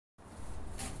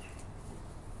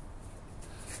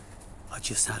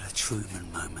just had a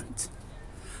Truman moment.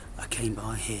 I came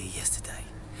by here yesterday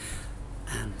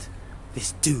and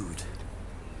this dude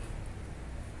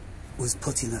was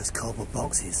putting those cardboard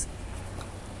boxes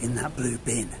in that blue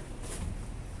bin.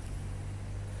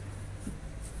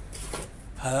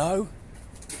 Hello?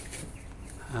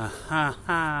 Ha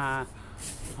ha.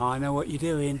 I know what you're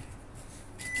doing.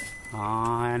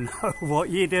 I know what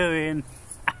you're doing.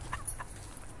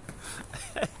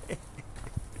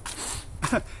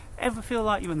 Ever feel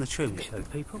like you're on the Truman Show,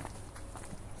 people?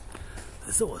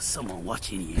 There's always someone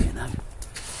watching you, you know?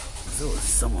 There's always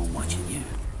someone watching you.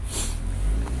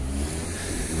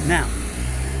 Now,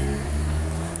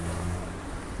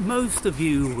 most of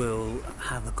you will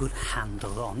have a good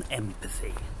handle on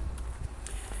empathy.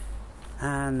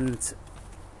 And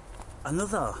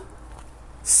another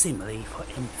simile for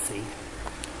empathy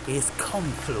is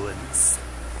confluence.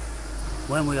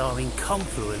 When we are in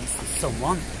confluence with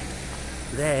someone,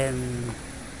 then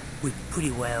we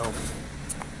pretty well,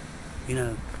 you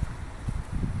know,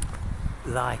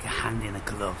 like a hand in a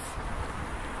glove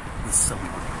with someone.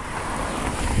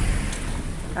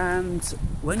 And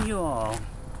when you are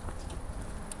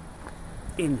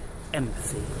in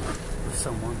empathy with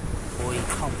someone or in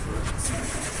confluence,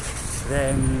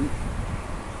 then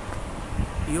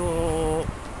your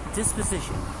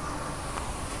disposition,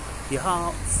 your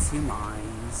hearts, your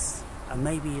minds, and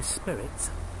maybe your spirit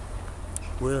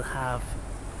will have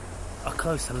a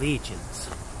close allegiance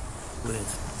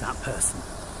with that person.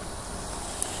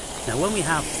 Now when we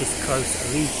have this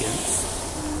close allegiance,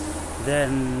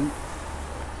 then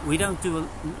we don't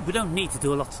need to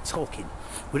do a lot of talking.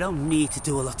 We don't need to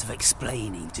do a lot of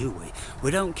explaining, do we? We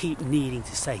don't keep needing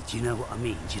to say, do you know what I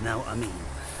mean? Do you know what I mean?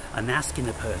 And asking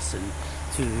the person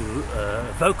to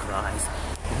vocalise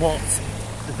what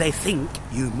they think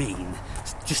you mean,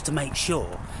 just to make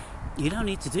sure. You don't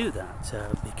need to do that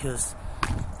because,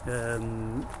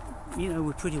 you know,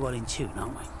 we're pretty well in tune,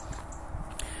 aren't we?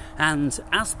 And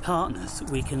as partners,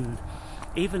 we can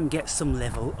even get some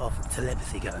level of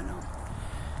telepathy going on,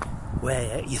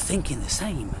 where you're thinking the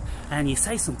same, and you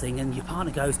say something and your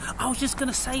partner goes, I was just going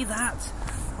to say that,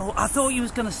 or I thought you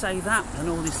was going to say that, and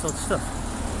all this sort of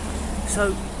stuff.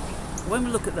 So when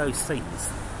we look at those things,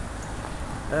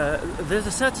 there's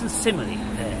a certain simile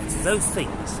there to those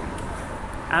things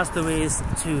as there is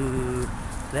to,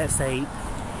 let's say,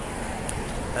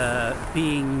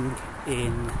 being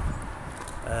in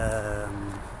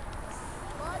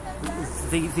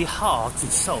the heart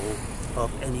and soul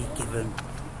of any given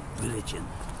religion,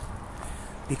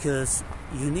 because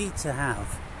you need to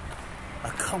have a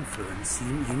confluence,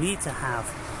 you need to have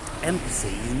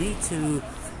empathy, you need to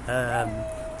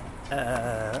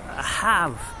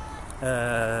have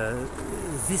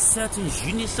this certain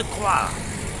je ne sais quoi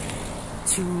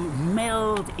to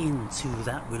meld into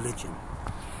that religion.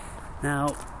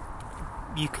 Now,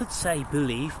 you could say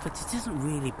belief, but it isn't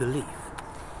really belief.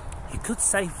 You could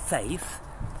say faith.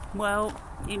 Well,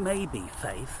 it may be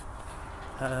faith.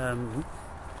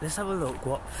 Let's have a look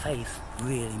what faith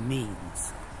really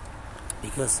means,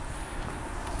 because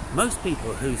most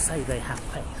people who say they have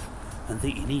faith and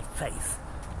that you need faith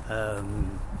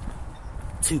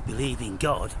to believe in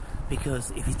God,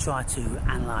 because if you try to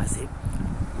analyse it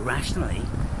rationally,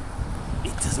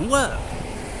 it doesn't work.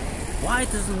 Why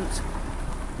doesn't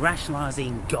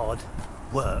rationalising God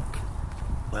work?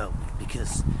 Well,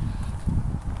 because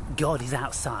God is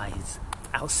outside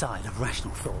of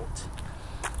rational thought.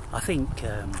 I think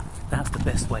that's the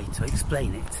best way to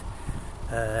explain it.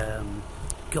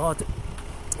 God,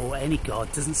 or any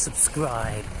God, doesn't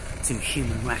subscribe to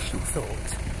human rational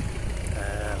thought.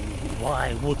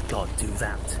 Why would God do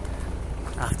that?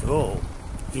 After all,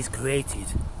 He's created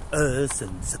us,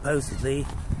 and supposedly,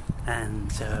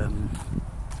 and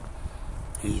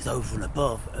He's over and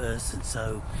above us, and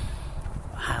so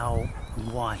how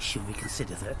and why should we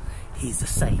consider that He's the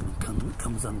same and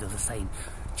comes under the same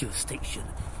jurisdiction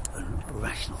and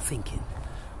rational thinking?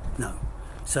 No.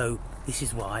 So this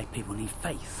is why people need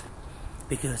faith,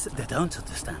 because they don't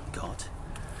understand God.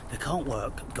 They can't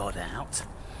work God out,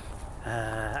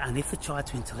 and if they try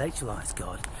to intellectualize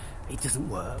God, it doesn't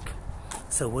work.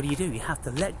 So what do? You have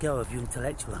to let go of your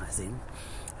intellectualizing,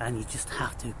 and you just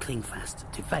have to cling fast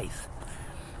to faith.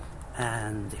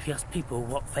 And if you ask people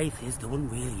what faith is, they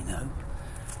wouldn't really know.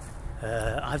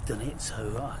 I've done it,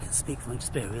 so I can speak from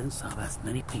experience. I've asked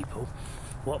many people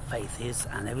what faith is,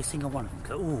 and every single one of them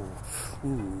go,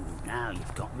 ooh, now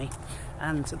you've got me.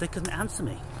 And they couldn't answer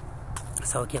me.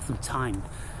 So I gave them time.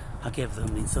 I gave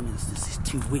them, in some instances,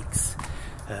 2 weeks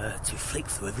to flick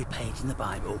through every page in the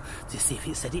Bible to see if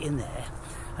it said it in there,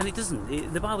 and it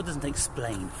doesn't. The Bible doesn't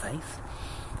explain faith.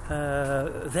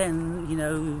 Then,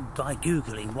 by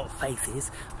Googling what faith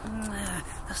is,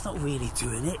 that's not really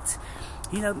doing it.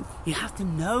 You have to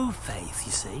know faith,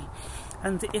 you see.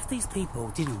 And if these people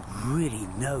didn't really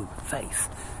know faith,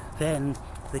 then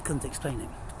they couldn't explain it.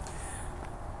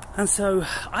 And so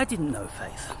I didn't know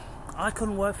faith. I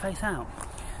couldn't work faith out.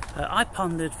 I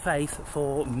pondered faith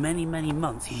for many, many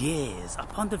months, years. I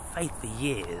pondered faith for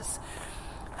years.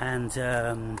 And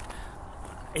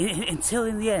until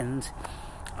in the end,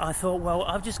 I thought, well,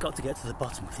 I've just got to get to the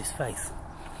bottom of this faith.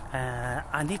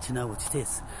 I need to know what it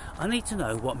is. I need to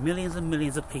know what millions and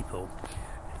millions of people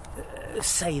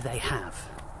say they have,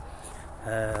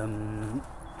 and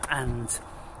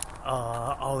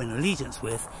are in allegiance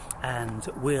with, and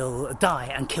will die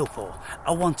and kill for.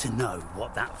 I want to know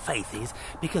what that faith is,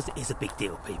 because it is a big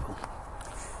deal, people.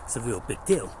 It's a real big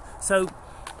deal. So,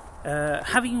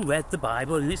 having read the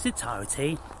Bible in its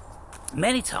entirety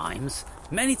many times,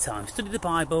 studied the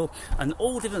Bible and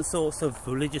all different sorts of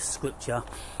religious scripture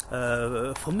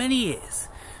for many years,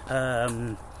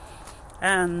 and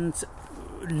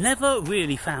never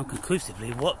really found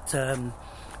conclusively what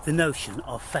the notion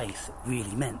of faith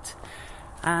really meant.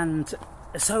 And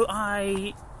so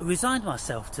I resigned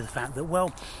myself to the fact that, well,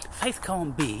 faith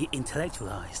can't be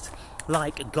intellectualized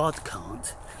like God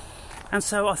can't. And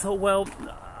so I thought, well,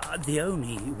 the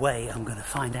only way I'm going to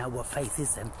find out what faith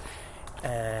is then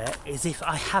is if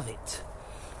I have it.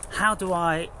 How do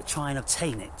I try and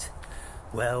obtain it?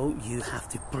 Well, you have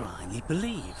to blindly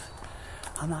believe.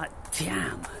 I'm like,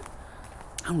 damn,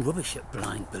 I'm rubbish at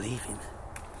blind believing.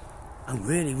 I'm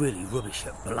really, really rubbish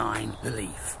at blind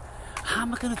belief. How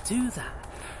am I going to do that?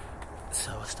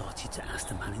 So I started to ask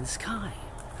the man in the sky.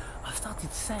 I started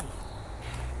to say,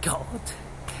 God,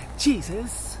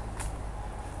 Jesus,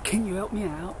 can you help me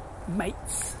out,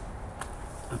 mates?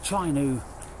 I'm trying to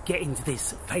get into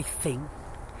this faith thing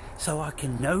so I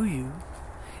can know you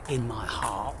in my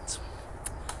heart.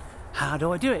 How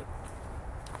do I do it?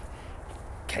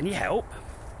 Can you help?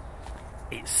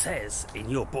 It says in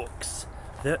your books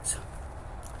that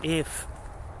if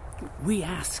we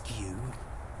ask you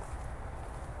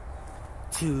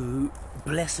to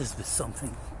bless us with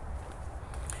something,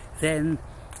 then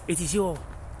it is your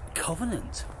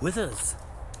covenant with us,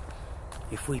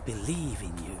 if we believe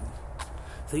in you,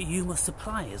 that you must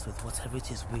supply us with whatever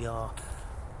it is we are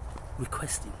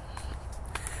requesting.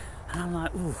 And I'm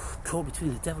like, ooh, caught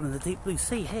between the devil and the deep blue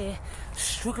sea here,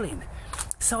 struggling.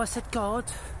 So I said, God,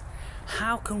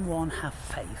 how can one have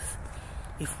faith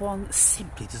if one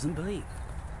simply doesn't believe?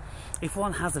 If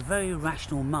one has a very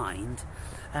rational mind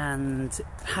and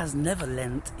has never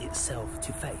lent itself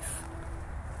to faith?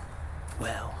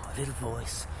 Well, a little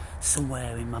voice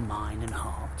somewhere in my mind and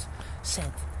heart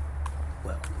said,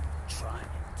 well, try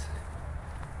it.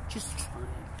 Just try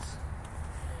it.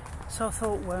 So I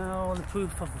thought, well, the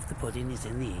proof of the pudding is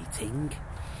in the eating,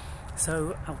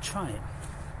 so I'll try it.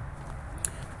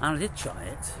 And I did try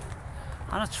it.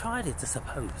 And I tried it, I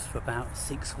suppose, for about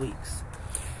 6 weeks.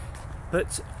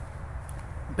 But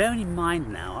bearing in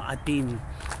mind now, I'd been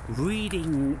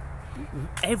reading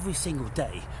every single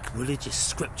day religious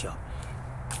scripture,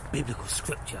 biblical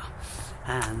scripture,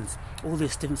 and all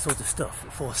this different sort of stuff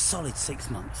for a solid 6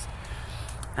 months.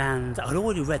 And I'd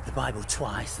already read the Bible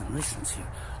twice and listened to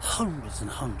hundreds and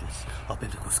hundreds of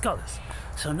biblical scholars,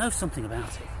 so I know something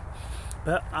about it.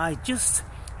 But I just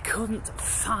couldn't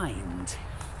find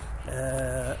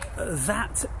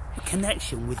that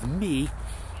connection with me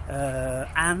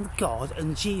and God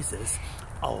and Jesus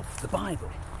of the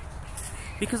Bible.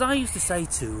 Because I used to say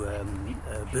to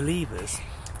believers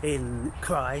in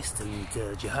Christ and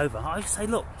Jehovah, I used to say,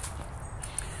 look,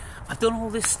 I've done all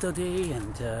this study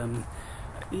and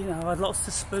I had lots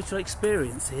of spiritual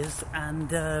experiences,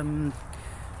 and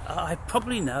I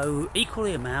probably know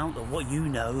equally amount of what you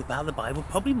know about the Bible,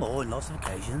 probably more in lots of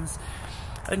occasions,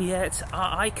 and yet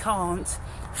I can't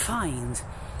find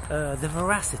the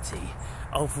veracity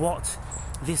of what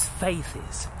this faith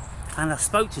is. And I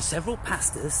spoke to several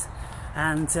pastors,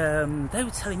 and they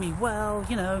were telling me, well,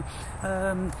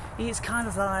 it's kind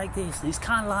of like this and it's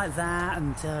kind of like that,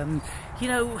 and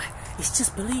it's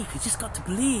just belief. You just got to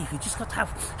believe. You just got to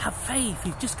have faith.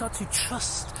 You've just got to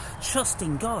trust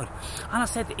in God. And I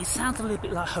said, it sounds a little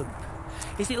bit like hope.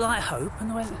 Is it like hope? And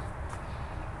they went,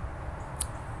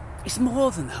 it's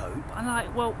more than hope. And I'm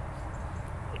like, well,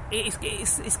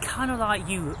 it's kind of like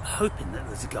you hoping that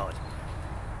there's a God,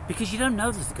 because you don't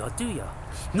know there's a God, do you?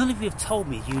 None of you have told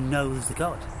me you know there's a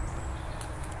God.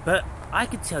 But I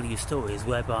could tell you stories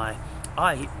whereby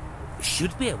I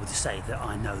should be able to say that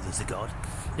I know there's a God,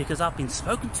 because I've been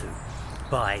spoken to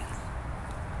by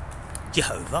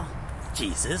Jehovah,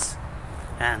 Jesus,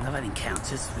 and I've had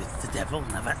encounters with the devil,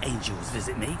 and I've had angels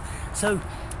visit me. So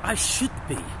I should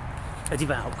be a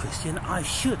devout Christian. I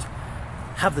should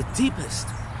have the deepest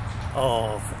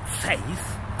of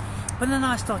faith. But then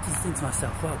I started to think to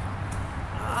myself, well,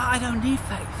 I don't need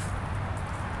faith.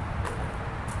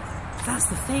 That's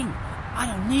the thing. I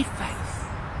don't need faith.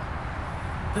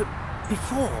 But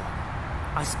before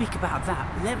I speak about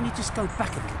that, let me just go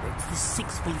back a little bit to this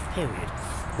 6-week period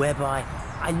whereby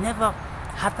I never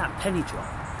had that penny drop.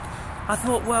 I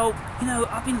thought, well, you know,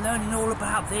 I've been learning all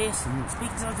about this and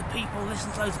speaking to loads of people,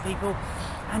 listening to loads of people,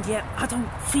 and yet I don't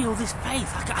feel this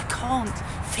faith. I can't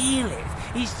feel it.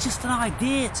 It's just an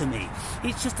idea to me.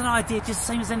 It's just an idea, just the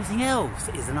same as anything else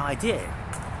is an idea.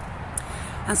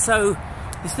 And so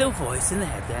this little voice in the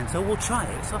head then, so we'll try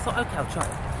it. So I thought, okay, I'll try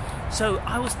it. So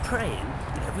I was praying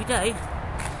every day,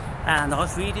 and I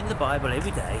was reading the Bible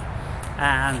every day,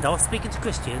 and I was speaking to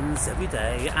Christians every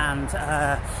day, and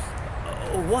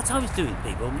what I was doing,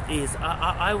 people, is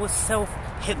I was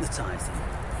self-hypnotizing.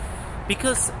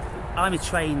 Because I'm a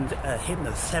trained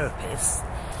hypnotherapist,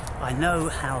 I know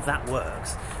how that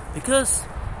works. Because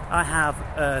I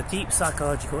have deep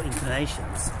psychological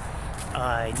inclinations,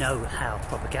 I know how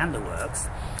propaganda works,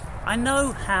 I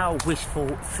know how wish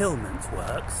fulfillment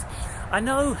works, I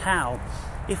know how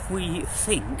if we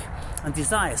think and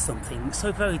desire something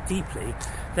so very deeply,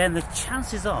 then the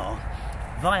chances are,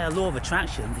 via law of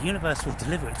attraction, the universe will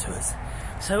deliver it to us.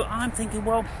 So I'm thinking,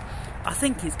 well, I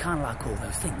think it's kind of like all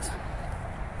those things.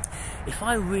 If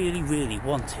I really, really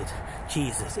wanted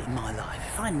Jesus in my life,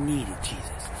 if I needed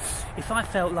Jesus, if I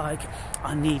felt like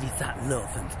I needed that love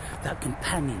and that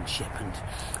companionship and,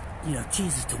 you know,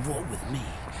 Jesus to walk with me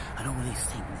and all these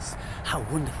things, how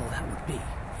wonderful that would be.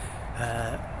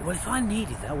 Well, if I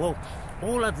needed that, well,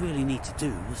 all I'd really need to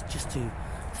do was just to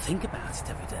think about it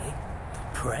every day,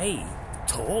 pray,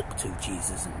 talk to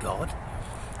Jesus and God,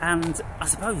 and I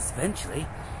suppose eventually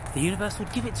the universe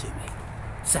would give it to me.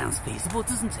 Sounds feasible,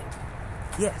 doesn't it?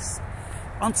 Yes.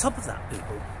 On top of that,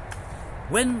 people,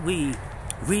 when we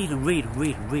read and read and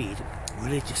read and read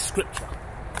religious scripture,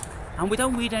 and we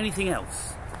don't read anything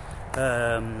else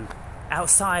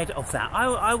outside of that,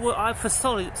 I for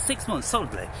 6 months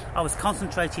solidly, I was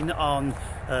concentrating on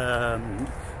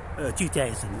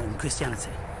Judaism and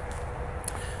Christianity,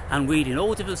 and reading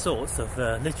all different sorts of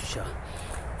literature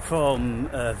from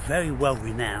very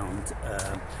well-renowned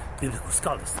biblical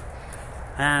scholars.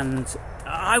 And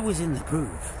I was in the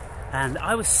groove, and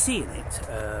I was seeing it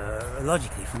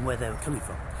logically from where they were coming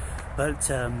from, but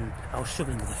I was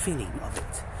struggling with the feeling of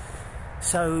it.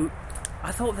 So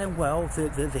I thought then, well,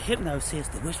 the hypnosis,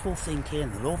 the wishful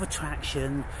thinking, the law of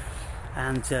attraction,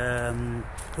 and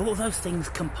all those things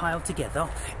compiled together,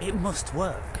 it must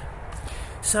work.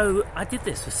 So I did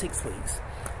this for 6 weeks,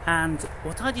 and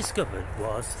what I discovered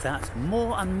was that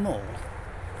more and more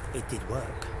it did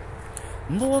work.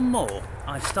 More and more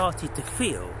I started to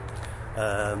feel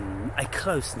a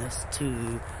closeness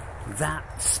to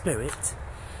that spirit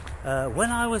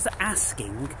when I was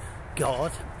asking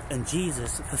God and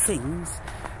Jesus for things.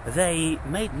 They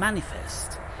made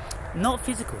manifest, not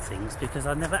physical things, because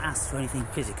I never asked for anything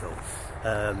physical.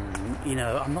 You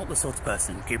know, I'm not the sort of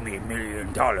person, give me $1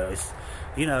 million.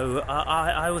 You know,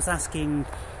 I was asking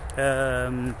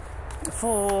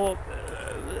for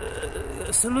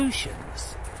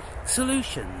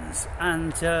solutions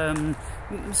and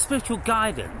spiritual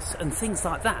guidance and things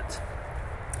like that.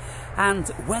 And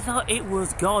whether it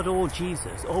was God or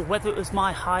Jesus, or whether it was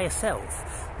my higher self,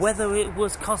 whether it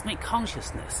was cosmic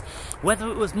consciousness, whether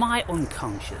it was my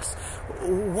unconscious,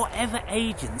 whatever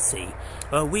agency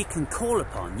we can call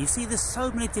upon. You see, there's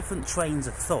so many different trains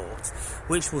of thought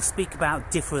which will speak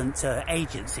about different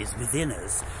agencies within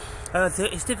us that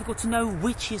it's difficult to know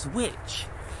which is which.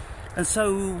 And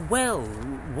so, well,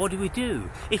 what do?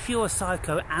 If you're a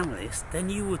psychoanalyst, then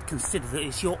you would consider that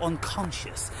it's your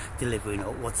unconscious delivering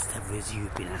whatever it is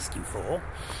you've been asking for.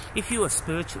 If you're a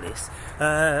spiritualist,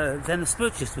 then the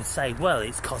spiritualist would say, well,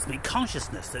 it's cosmic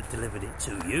consciousness that delivered it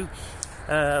to you.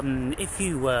 If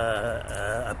you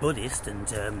were a Buddhist and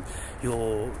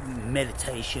your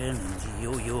meditation and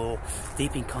your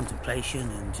deep in contemplation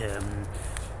and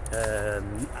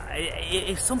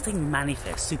if something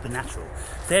manifests supernatural,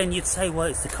 then you'd say, well,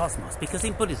 it's the cosmos, because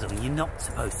in Buddhism you're not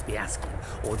supposed to be asking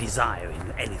or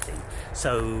desiring anything,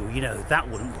 so you know that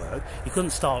wouldn't work. You couldn't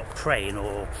start praying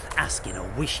or asking or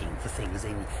wishing for things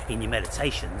in your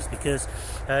meditations, because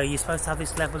you're supposed to have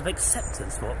this level of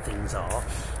acceptance of what things are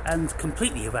and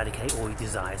completely eradicate all your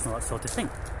desires and all that sort of thing.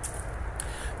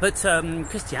 But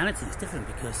Christianity is different,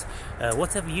 because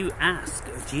whatever you ask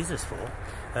Jesus for,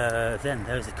 then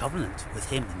there is a covenant with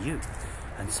him and you.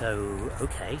 And so,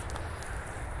 okay.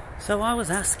 So I was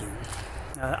asking,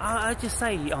 I just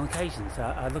say on occasions,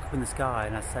 I look up in the sky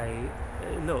and I say,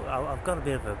 look, I've got a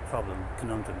bit of a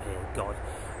conundrum here, God.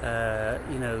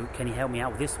 You know, can you help me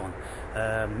out with this one?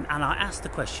 And I asked the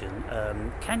question,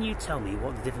 can you tell me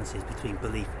what the difference is between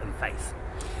belief and faith?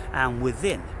 And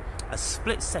within a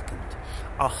split second,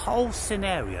 a whole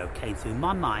scenario came through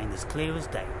my mind as clear as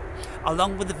day,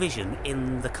 along with the vision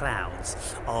in the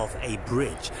clouds of a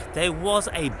bridge. There was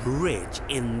a bridge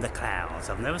in the clouds.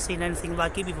 I've never seen anything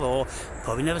like it before,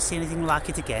 probably never see anything like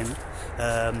it again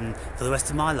for the rest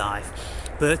of my life.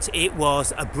 But it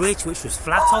was a bridge which was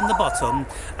flat on the bottom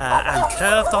and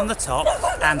curved on the top,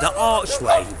 and the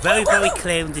archway, very, very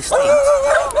clear and distinct,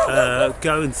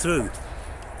 going through.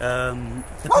 The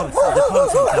probably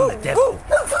think I'm the devil.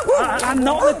 I'm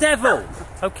not the devil,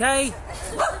 okay?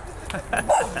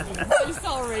 I'm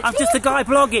sorry. I'm just a guy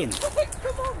blogging.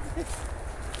 Come on.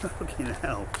 Fucking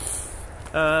hell.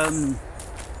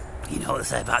 You know what they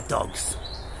say about dogs.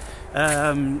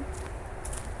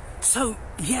 So,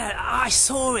 yeah, I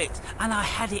saw it, and I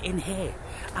had it in here,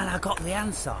 and I got the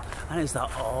answer, and it's like,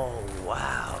 oh,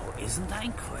 wow, isn't that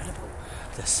incredible?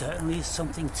 There certainly is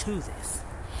something to this.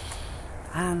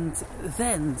 And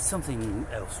then something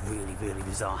else really, really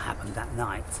bizarre happened that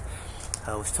night.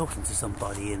 I was talking to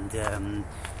somebody, and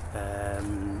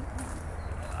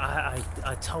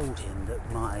I told him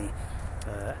that my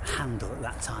handle at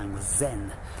that time was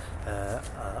Zen,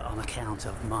 on account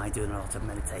of my doing a lot of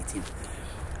meditating.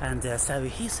 And so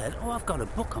he said, oh, I've got a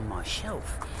book on my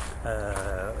shelf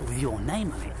with your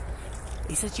name on it.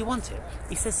 He said, do you want it?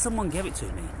 He said, someone gave it to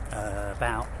me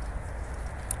about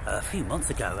a few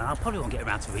months ago, and I probably won't get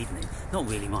around to reading it. Not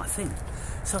really my thing.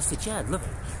 So I said, yeah, I'd love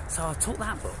it. So I took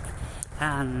that book,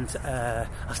 and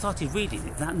I started reading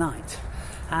it that night.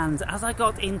 And as I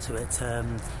got into it,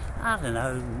 I don't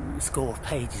know, a score of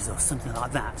pages or something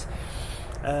like that,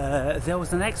 there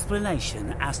was an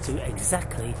explanation as to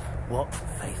exactly what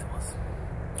faith was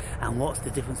and what's the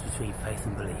difference between faith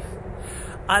and belief.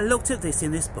 I looked at this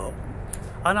in this book,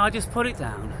 and I just put it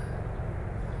down,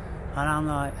 and I'm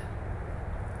like,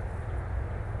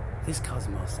 this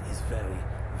cosmos is very,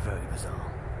 very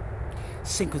bizarre.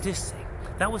 Synchronicity.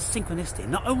 That was synchronicity.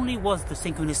 Not only was the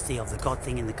synchronicity of the God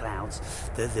thing in the clouds,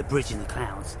 the bridge in the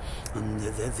clouds, and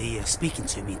the speaking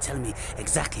to me, telling me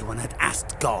exactly when I'd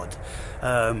asked God.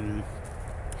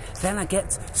 Then I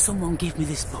get someone give me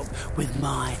this book with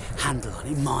my handle on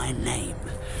it, my name.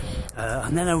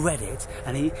 And then I read it,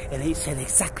 and it said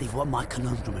exactly what my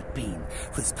conundrum had been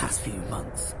for this past few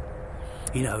months.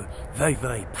 You know, very,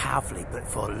 very powerfully, but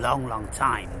for a long, long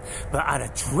time. But I'd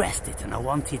addressed it, and I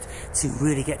wanted to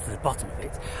really get to the bottom of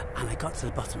it. And I got to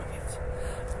the bottom of it.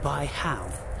 By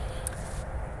how?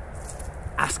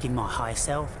 Asking my higher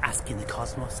self, asking the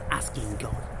cosmos, asking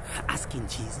God, asking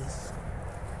Jesus.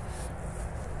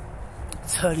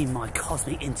 Turning my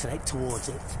cosmic intellect towards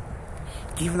it.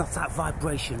 Giving off that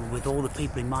vibration with all the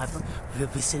people in my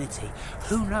vicinity.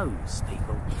 Who knows,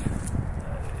 people?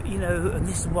 You know, and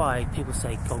this is why people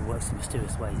say God works in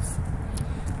mysterious ways.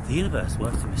 The universe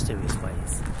works in mysterious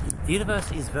ways. The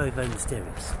universe is very, very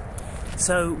mysterious.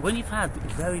 So when you've had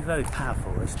very, very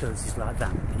powerful experiences like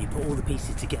that, and you put all the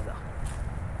pieces together,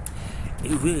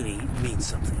 it really means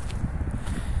something.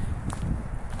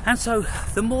 And so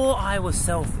the more I was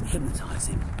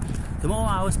self-hypnotizing, the more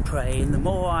I was praying, the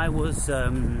more I was,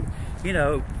 you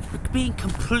know, being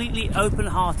completely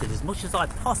open-hearted as much as I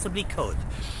possibly could.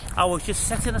 I was just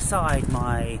setting aside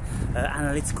my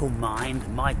analytical mind,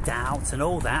 my doubts and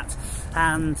all that,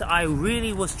 and I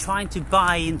really was trying to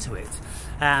buy into it,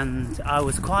 and I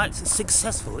was quite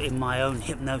successful in my own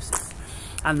hypnosis.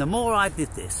 And the more I did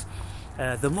this,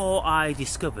 the more I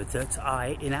discovered that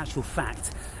I, in actual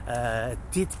fact,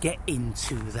 did get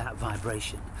into that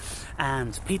vibration.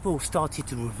 And people started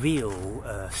to reveal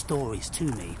stories to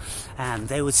me, and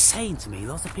they were saying to me,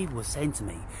 lots of people were saying to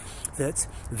me, that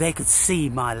they could see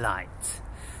my light,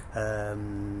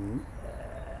 and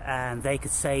they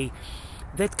could say,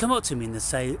 they'd come up to me and they'd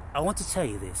say, I want to tell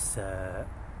you this,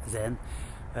 Zen,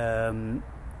 and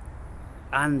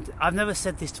I've never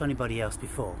said this to anybody else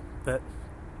before, but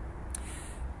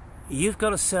you've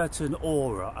got a certain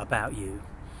aura about you,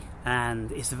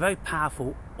 and it's a very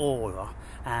powerful aura,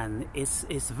 and it's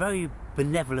a very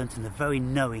benevolent and a very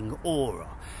knowing aura,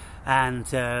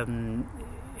 and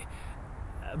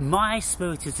my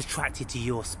spirit is attracted to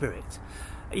your spirit.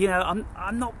 You know,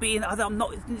 I'm not being, I'm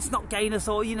not, it's not gayness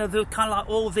or, you know, they're kind of like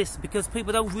all this, because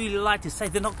people don't really like to say,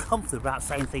 they're not comfortable about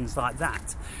saying things like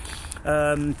that.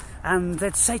 and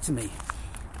they'd say to me,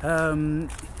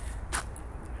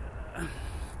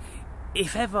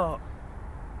 if ever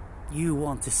you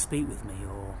want to speak with me,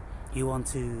 or you want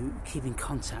to keep in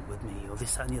contact with me, or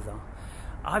this, that and the other,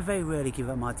 I very rarely give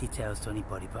up my details to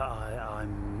anybody, but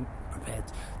I'm prepared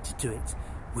to do it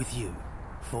with you,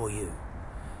 for you,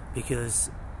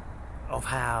 because of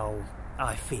how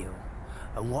I feel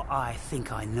and what I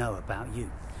think I know about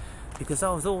you. Because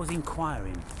I was always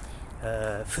inquiring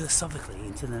philosophically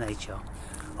into the nature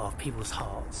of people's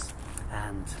hearts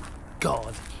and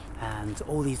God and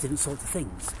all these different sorts of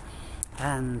things.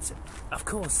 And of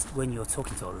course, when you're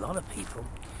talking to a lot of people,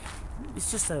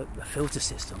 it's just a filter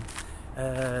system.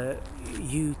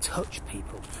 You touch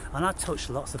people, and I touched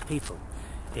lots of people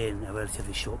in a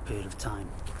relatively short period of time.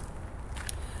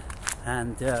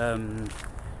 And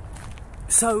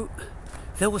so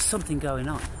there was something going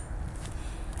on,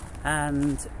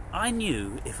 and I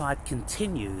knew if I'd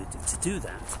continued to do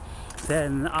that,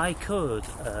 then I could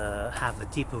have a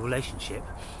deeper relationship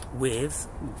with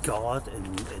God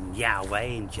and Yahweh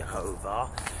and Jehovah,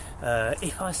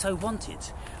 if I so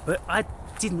wanted. But I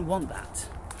didn't want that,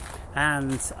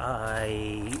 and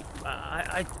I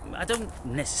don't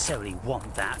necessarily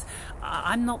want that.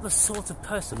 I'm not the sort of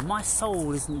person. My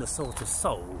soul isn't the sort of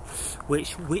soul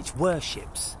which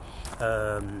worships.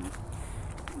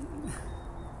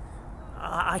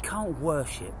 I can't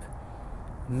worship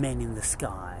men in the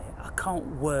sky. I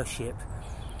can't worship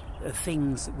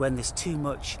things when there's too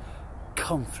much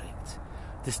conflict.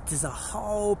 There's a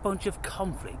whole bunch of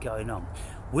conflict going on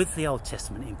with the Old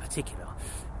Testament in particular,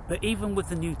 but even with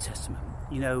the New Testament.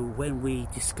 You know, when we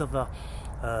discover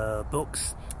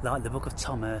books like the Book of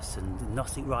Thomas and the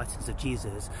Gnostic writings of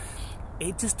Jesus,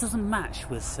 it just doesn't match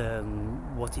with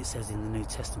what it says in the New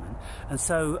Testament. And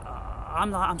so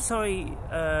I'm sorry,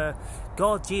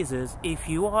 God, Jesus, if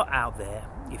you are out there,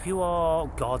 if you are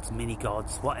gods, mini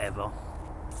gods, whatever,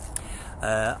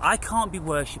 I can't be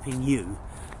worshipping you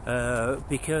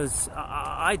because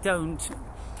I don't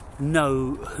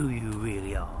know who you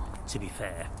really are, to be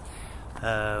fair.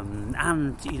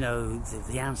 And you know,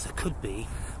 the answer could be,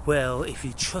 well, if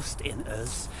you trust in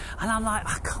us. And I'm like,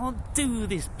 I can't do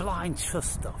this blind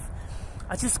trust stuff.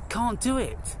 I just can't do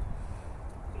it.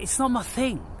 It's not my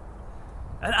thing.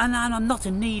 And I'm not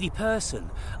a needy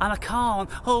person, and I can't,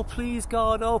 oh please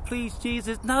God, oh please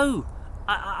Jesus. No,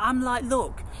 I'm like,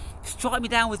 look, strike me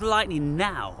down with lightning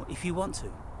now if you want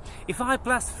to. If I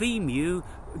blaspheme you,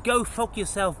 go fuck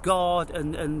yourself, God,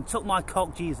 and suck my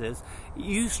cock, Jesus.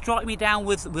 You strike me down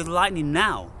with lightning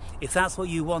now if that's what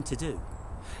you want to do.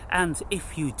 And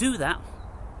if you do that,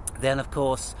 then of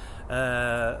course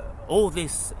all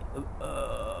this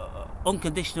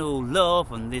unconditional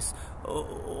love and this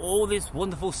all this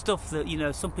wonderful stuff that, you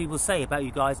know, some people say about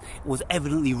you guys was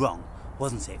evidently wrong,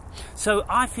 wasn't it? So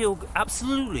I feel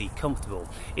absolutely comfortable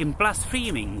in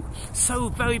blaspheming so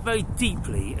very, very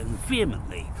deeply and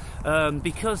vehemently,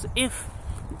 because if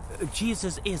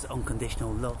Jesus is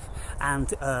unconditional love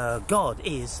and God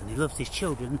is, and he loves his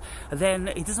children, then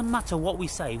it doesn't matter what we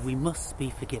say, we must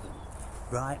be forgiven,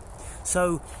 right?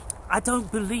 So I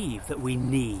don't believe that we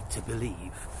need to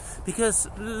believe, because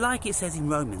like it says in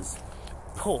Romans,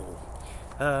 Paul,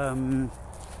 the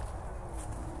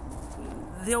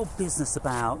old business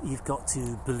about you've got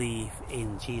to believe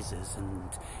in Jesus, and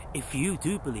if you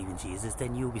do believe in Jesus,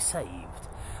 then you'll be saved.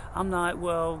 I'm like,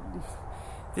 well,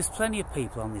 there's plenty of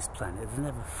people on this planet that have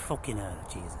never fucking heard of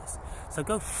Jesus. So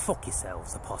go fuck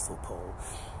yourselves, Apostle Paul.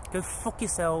 Go fuck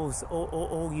yourselves,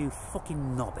 all you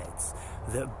fucking knobheads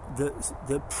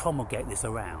that promulgate this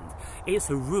around. It's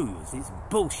a ruse, it's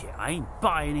bullshit. I ain't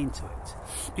buying into it.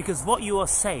 Because what you are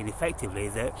saying effectively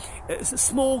is that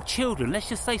small children, let's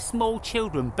just say small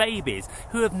children, babies,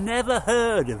 who have never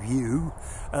heard of you,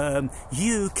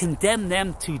 you condemn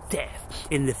them to death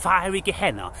in the fiery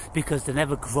Gehenna because they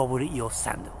never groveled at your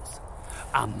sandals.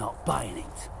 I'm not buying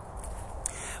it.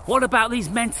 What about these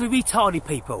mentally retarded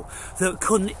people that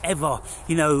couldn't ever,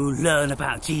 you know, learn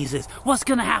about Jesus? What's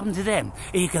going to happen to them?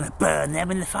 Are you going to burn them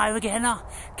in the fire again?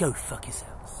 Go fuck yourselves.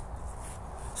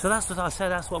 So that's what I say,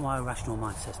 that's what my rational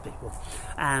mind says, people.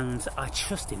 And I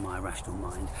trust in my rational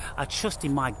mind. I trust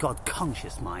in my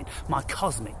God-conscious mind, my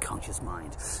cosmic conscious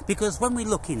mind. Because when we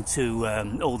look into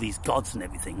all these gods and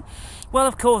everything, well,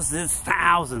 of course, there's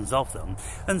thousands of them.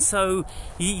 And so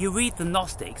you read the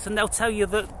Gnostics, and they'll tell you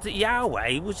that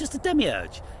Yahweh was just a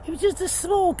demiurge. He was just a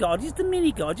small god, just a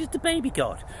mini god, just a baby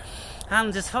god.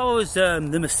 And as far as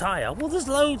the Messiah, well, there's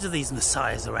loads of these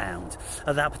Messiahs around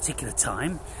at that particular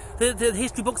time. The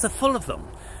history books are full of them.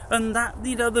 And that,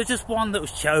 you know, there's just one that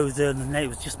was chosen and it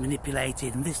was just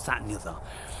manipulated and this, that and the other.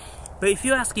 But if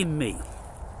you're asking me,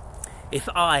 if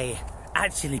I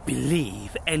actually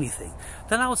believe anything,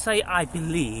 then I would say I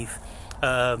believe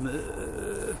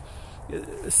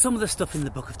some of the stuff in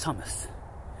the book of Thomas,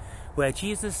 where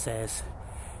Jesus says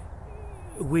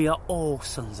we are all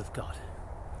sons of God.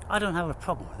 I don't have a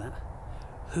problem with that.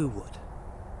 Who would?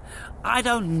 I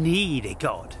don't need a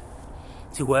God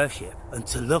to worship and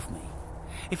to love me.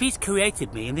 If he's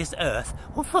created me in this earth,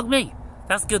 well, fuck me.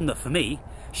 That's good enough for me.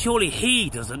 Surely he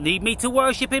doesn't need me to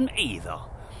worship him either.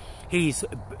 He's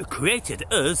created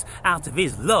us out of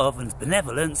his love and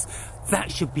benevolence.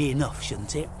 That should be enough,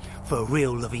 shouldn't it? For a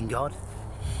real loving God.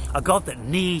 A God that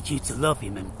needs you to love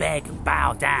him and beg and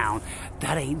bow down.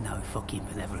 That ain't no fucking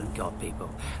benevolent God, people.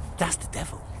 That's the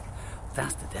devil.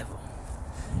 That's the devil.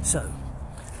 So,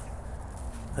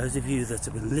 those of you that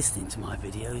have been listening to my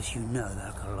videos, you know that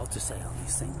I've got a lot to say on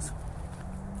these things.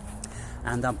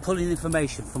 And I'm pulling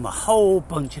information from a whole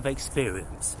bunch of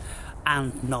experience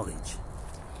and knowledge.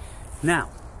 Now,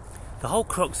 the whole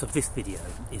crux of this video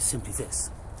is simply this.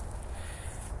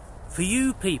 For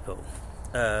you people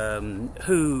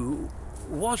who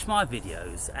watch my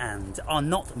videos and are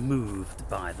not moved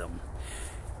by them,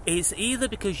 it's either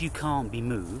because you can't be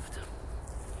moved,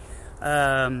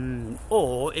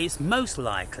 or it's most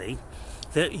likely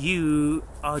that you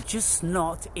are just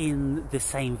not in the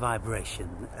same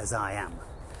vibration as I am.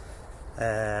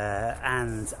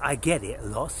 And I get it,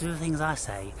 lots of the things I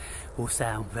say will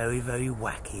sound very, very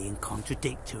wacky and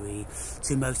contradictory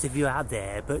to most of you out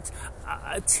there, but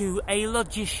to a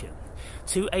logician,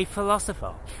 to a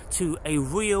philosopher, to a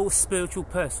real spiritual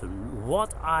person,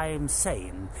 what I am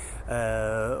saying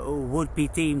would be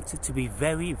deemed to be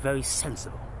very, very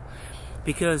sensible.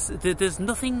 Because there's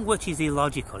nothing which is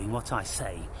illogical in what I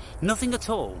say. Nothing at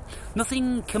all.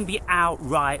 Nothing can be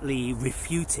outrightly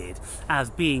refuted as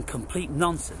being complete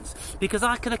nonsense. Because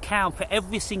I can account for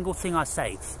every single thing I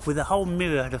say with a whole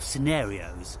myriad of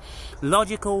scenarios.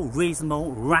 Logical,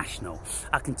 reasonable, rational.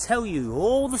 I can tell you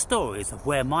all the stories of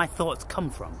where my thoughts come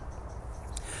from.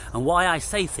 And why I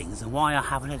say things, and why I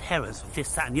have an adherence with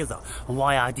this, that and the other. And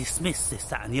why I dismiss this,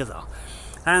 that and the other.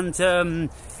 And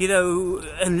you know,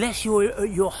 unless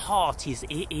your heart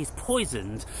is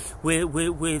poisoned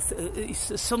with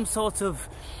some sort of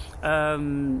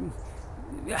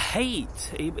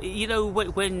hate, you know,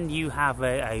 when you have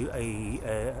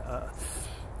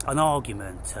an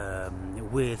argument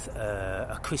with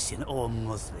a Christian or a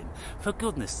Muslim, for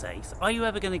goodness sakes, are you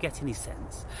ever going to get any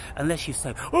sense? Unless you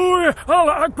say, oh yeah,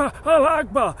 Allah Akbar, Allah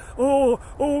Akbar, oh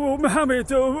Muhammad,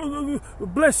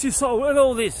 bless your soul, and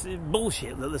all this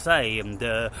bullshit that they say, and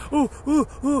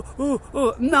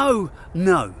no,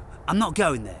 I'm not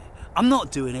going there. I'm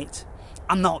not doing it.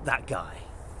 I'm not that guy.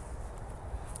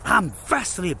 I'm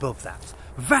vastly above that.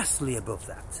 Vastly above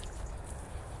that.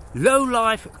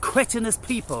 Low-life, cretinous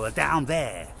people are down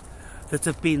there that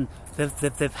have been,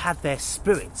 they've had their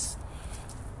spirits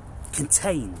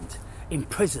contained,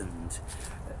 imprisoned.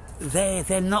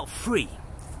 They're not free.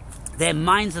 Their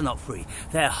minds are not free.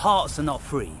 Their hearts are not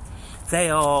free. They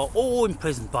are all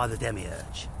imprisoned by the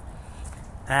demiurge.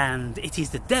 And it is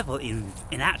the devil, in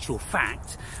actual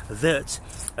fact, that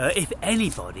if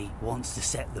anybody wants to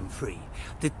set them free,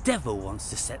 the devil wants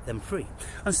to set them free.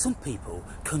 And some people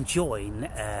can join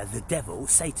the devil,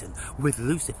 Satan, with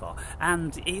Lucifer.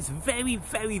 And it's very,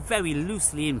 very, very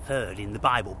loosely inferred in the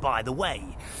Bible, by the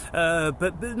way.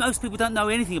 But most people don't know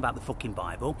anything about the fucking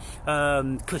Bible,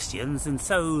 Christians, and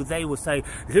so they will say,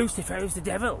 Lucifer is the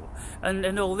devil,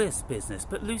 and all this business.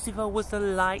 But Lucifer was the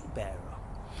light bearer.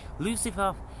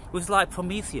 Lucifer was like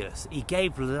Prometheus. He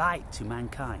gave light to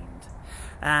mankind.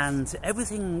 And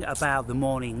everything about the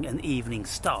morning and evening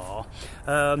star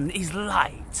is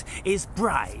light, is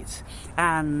bright,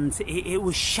 and it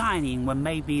was shining when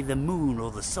maybe the moon or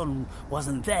the sun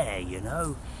wasn't there, you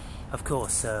know. Of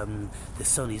course, the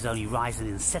sun is only rising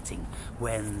and setting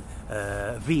when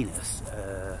Venus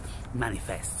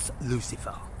manifests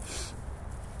Lucifer.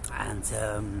 And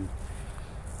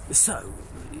so,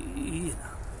 you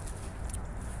know,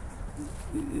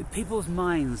 people's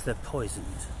minds, they're poisoned.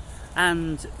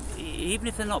 And even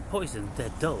if they're not poisoned,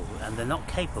 they're dull and they're not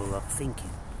capable of thinking,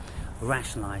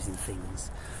 rationalising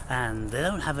things. And they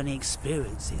don't have any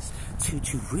experiences to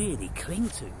really cling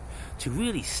to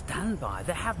really stand by.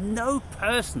 They have no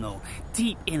personal,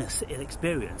 deep inner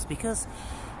experience, because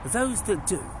those that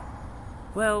do,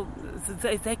 well,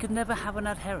 they could never have an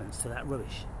adherence to that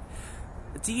rubbish.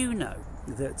 Do you know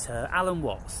that Alan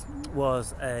Watts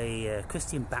was a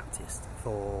Christian Baptist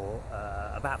for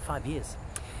about 5 years?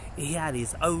 He had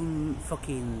his own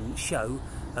fucking show,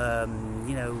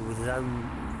 you know, with his own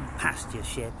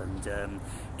pastorship and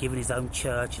giving his own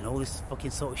church and all this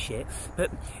fucking sort of shit.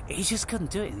 But he just couldn't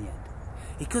do it in the end.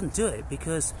 he couldn't do it,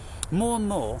 because more and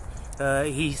more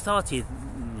he started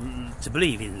to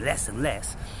believe in less and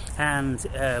less, and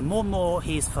more and more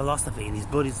his philosophy and his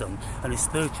Buddhism and his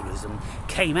spiritualism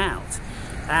came out,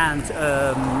 and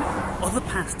other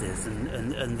pastors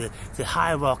and the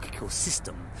hierarchical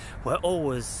system were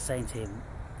always saying to him,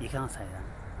 you can't say that,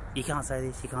 you can't say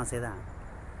this, you can't say that.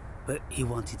 But he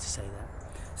wanted to say that,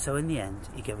 so in the end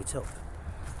he gave it up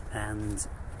and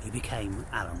he became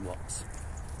Alan Watts.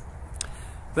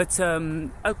 But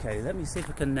okay, let me see if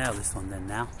I can nail this one then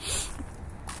now.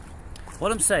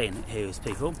 What I'm saying here is,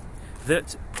 people,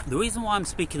 that the reason why I'm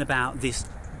speaking about this,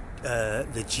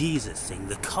 the Jesus thing,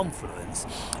 the confluence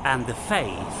and the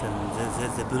faith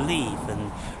and the belief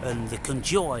and the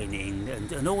conjoining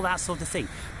and all that sort of thing,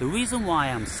 the reason why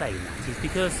I'm saying that is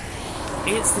because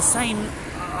it's the same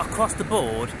across the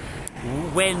board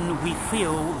when we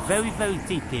feel very, very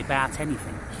deeply about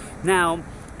anything. Now,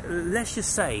 let's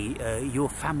just say your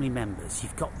family members,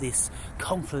 you've got this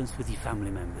confluence with your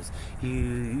family members,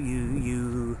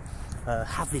 you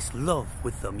have this love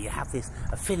with them, you have this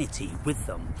affinity with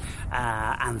them,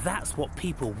 and that's what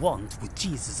people want with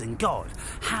Jesus and God.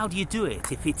 How do you do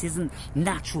it if it isn't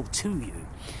natural to you?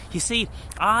 You see,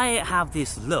 I have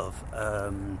this love,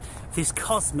 this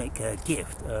cosmic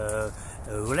gift, a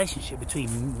relationship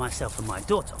between myself and my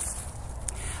daughter.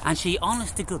 And she,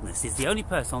 honest to goodness, is the only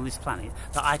person on this planet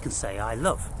that I can say I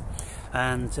love.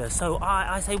 And so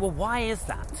I say, well, why is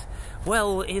that?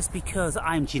 Well, it's because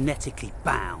I'm genetically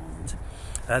bound.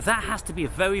 That has to be a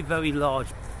very, very large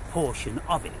portion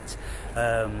of it.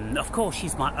 Of course,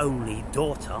 she's my only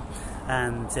daughter,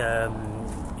 and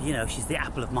you know, she's the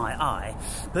apple of my eye.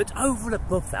 But over and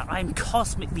above that, I'm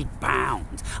cosmically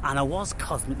bound, and I was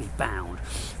cosmically bound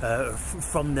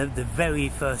from the very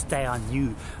first day I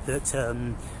knew that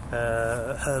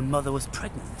her mother was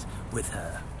pregnant with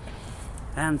her.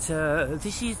 And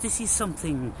this is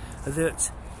something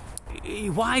that,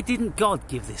 why didn't God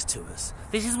give this to us?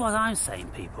 This is what I'm saying,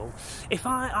 people. If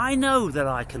I know that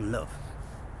I can love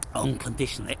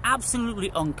unconditionally,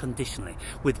 absolutely unconditionally,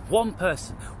 with one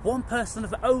person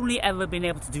I've only ever been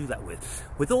able to do that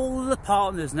with all the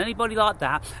partners and anybody like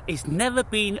that, it's never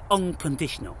been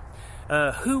unconditional.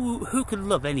 Who could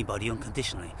love anybody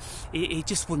unconditionally? It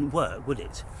just wouldn't work, would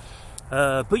it?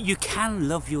 But you can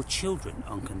love your children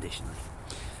unconditionally.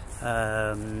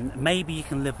 Maybe you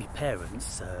can love your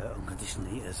parents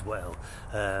unconditionally as well.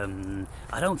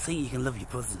 I don't think you can love your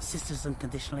brothers and sisters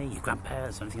unconditionally, your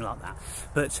grandparents or anything like that.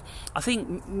 But I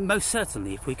think most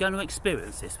certainly if we're going to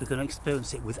experience this, we're going to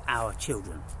experience it with our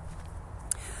children.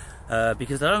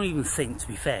 Because I don't even think, to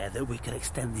be fair, that we could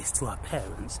extend this to our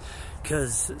parents,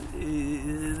 because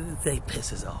they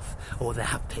piss us off, or they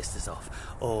have pissed us off,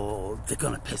 or they're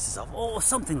going to piss us off, or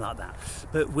something like that.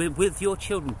 But with your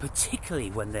children,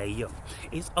 particularly when they're young,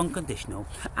 it's unconditional,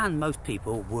 and most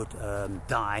people would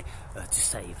die to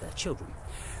save their children.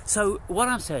 So what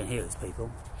I'm saying here is,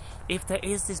 people, if there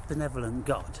is this benevolent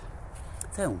God,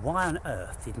 then why on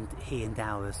earth didn't he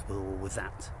endow us with all with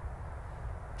that?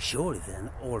 Surely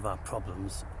then all of our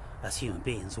problems as human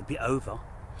beings would be over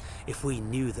if we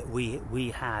knew that we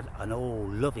had an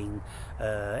all-loving,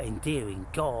 endearing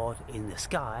God in the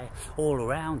sky all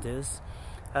around us.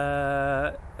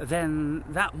 Then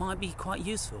that might be quite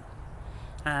useful.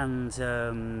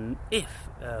 And if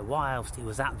whilst he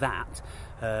was at that,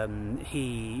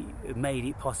 he made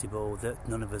it possible that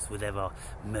none of us would ever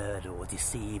murder or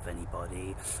deceive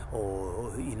anybody,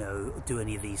 or, you know, do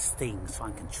any of these things, try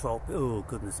and control. Oh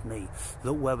goodness me,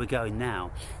 look where we're going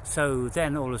now. So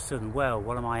then all of a sudden, well,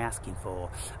 what am I asking for?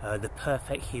 The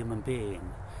perfect human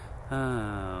being.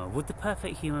 Would the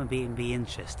perfect human being be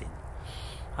interesting?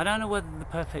 I don't know whether the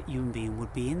perfect human being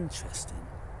would be interesting.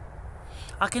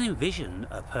 I can envision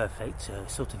a perfect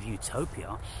sort of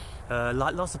utopia,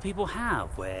 like lots of people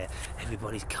have, where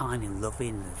everybody's kind and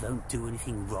loving and they don't do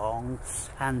anything wrong,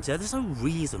 and there's no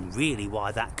reason really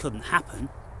why that couldn't happen.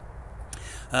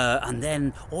 And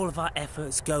then all of our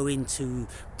efforts go into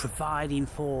providing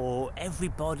for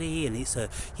everybody, and it's a,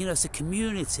 you know, it's a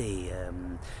community.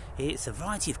 It's a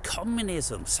variety of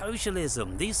communism,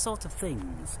 socialism, these sort of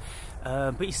things.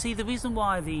 But you see, the reason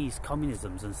why these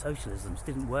communisms and socialisms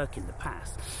didn't work in the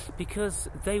past, because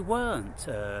they weren't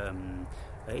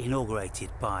inaugurated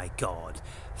by God.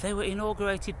 They were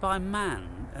inaugurated by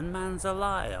man, and man's a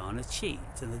liar and a cheat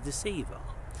and a deceiver.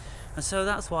 And so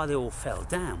that's why they all fell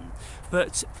down.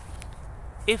 But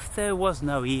if there was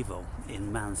no evil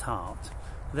in man's heart,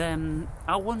 then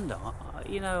I wonder,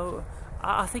 you know,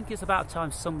 I think it's about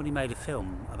time somebody made a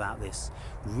film about this,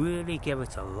 really give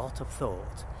it a lot of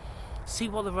thought, see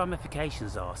what the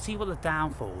ramifications are, see what the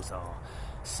downfalls are,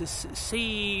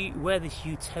 see where this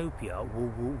utopia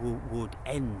would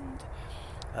end.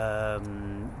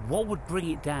 What would bring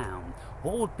it down?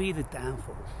 What would be the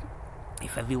downfall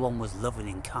if everyone was loving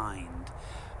and kind?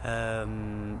 I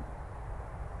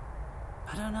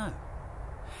don't know.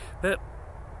 But,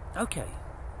 okay.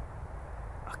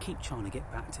 I keep trying to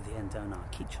get back to the end, don't I? I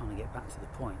keep trying to get back to the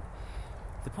point.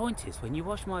 The point is, when you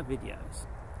watch my videos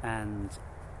and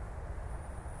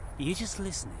you're just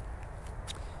listening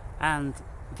and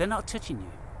they're not touching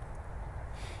you.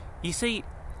 You see,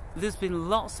 there's been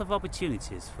lots of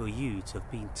opportunities for you to have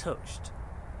been touched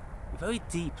very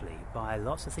deeply by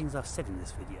lots of things I've said in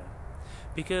this video,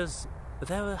 because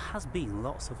there has been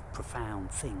lots of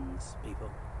profound things,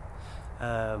 people.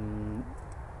 A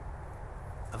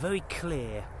very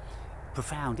clear,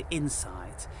 profound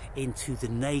insight into the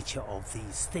nature of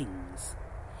these things,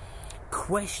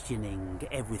 questioning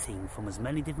everything from as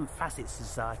many different facets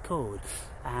as I could,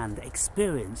 and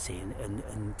experiencing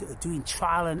and doing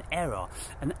trial and error,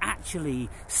 and actually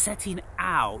setting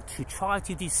out to try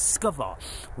to discover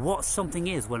what something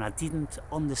is when I didn't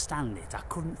understand it. I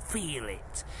couldn't feel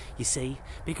it, you see,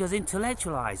 because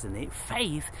intellectualizing it,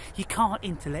 faith, you can't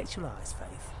intellectualize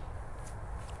faith.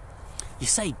 You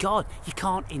say God, you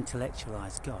can't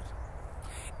intellectualize God.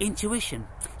 Intuition,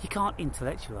 you can't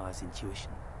intellectualize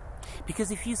intuition.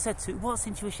 Because if you said to, what's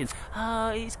intuition?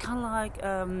 It's kind of like,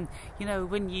 you know,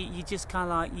 when you just kind of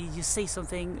like, you see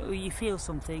something, or you feel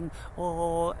something,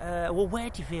 or, well, where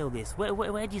do you feel this?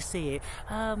 Where do you see it?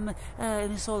 And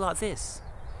it's all like this.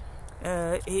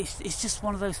 It's just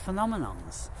one of those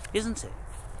phenomenons, isn't it?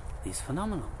 These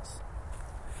phenomenons.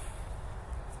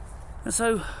 And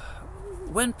so,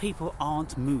 when people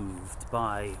aren't moved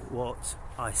by what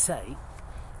I say,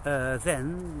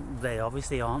 then they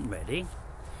obviously aren't ready.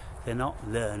 They're not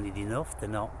learned enough, they're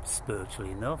not spiritual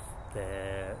enough,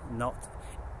 they're not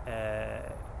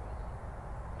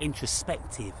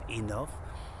introspective enough.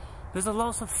 There's a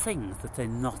lot of things that they're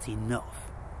not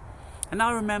enough. And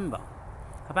I remember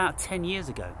about 10 years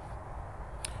ago,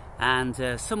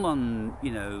 and someone,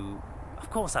 you know, of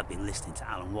course I've been listening to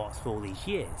Alan Watts for all these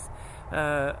years,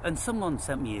 and someone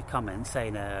sent me a comment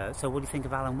saying, so what do you think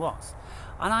of Alan Watts?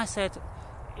 And I said,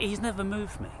 he's never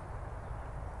moved me.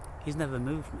 He's never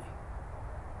moved me.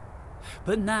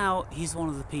 But now he's one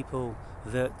of the people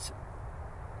that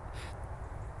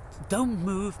don't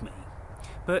move me,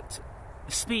 but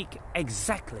speak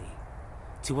exactly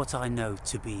to what I know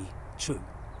to be true.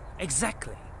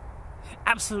 Exactly.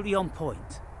 Absolutely on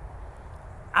point.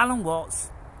 Alan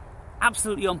Watts,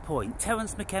 absolutely on point.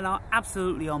 Terence McKenna,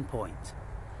 absolutely on point.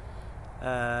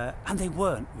 And they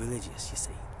weren't religious, you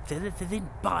see. They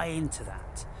didn't buy into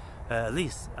that. At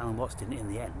least Alan Watts didn't in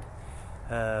the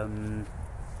end.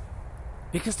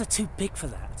 Because they're too big for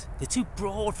that. They're too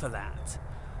broad for that.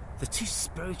 They're too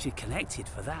spiritually connected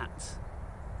for that.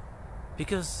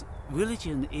 Because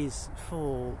religion is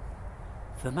for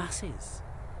the masses.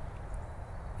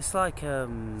 It's like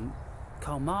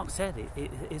Karl Marx said,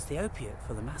 it's the opiate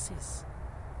for the masses.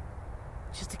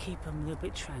 Just to keep them a little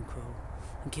bit tranquil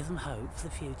and give them hope for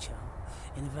the future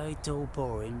in a very dull,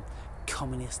 boring,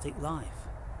 communistic life.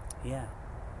 Yeah,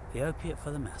 the opiate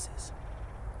for the masses.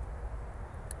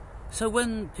 So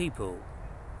when people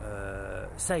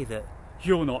say that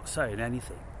you're not saying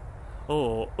anything,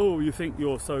 or, oh, you think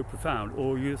you're so profound,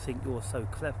 or you think you're so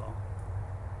clever,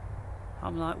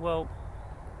 I'm like, well,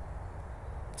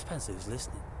 it depends who's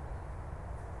listening.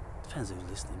 Depends who's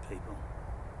listening, people,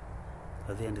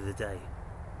 at the end of the day.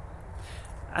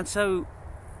 And so,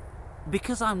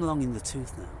 because I'm long in the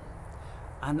tooth now,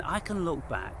 and I can look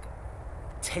back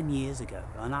 10 years ago,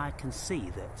 and I can see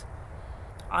that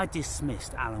I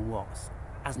dismissed Alan Watts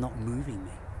as not moving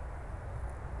me.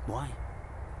 Why?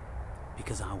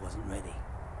 Because I wasn't ready.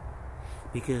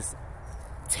 Because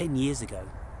 10 years ago,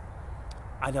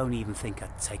 I don't even think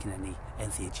I'd taken any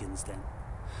entheogens then.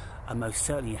 I most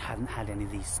certainly hadn't had any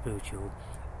of these spiritual,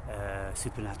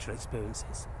 supernatural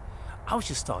experiences. I was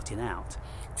just starting out.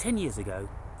 10 years ago,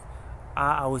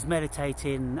 I was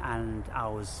meditating and I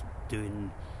was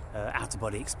doing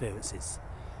out-of-body experiences.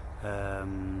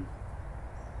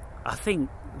 I think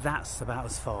that's about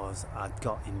as far as I'd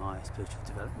got in my spiritual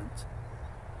development.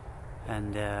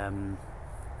 And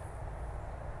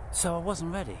so I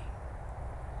wasn't ready.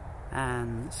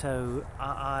 And so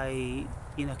I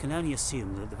you know, can only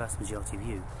assume that the vast majority of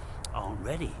you aren't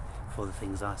ready for the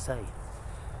things I say.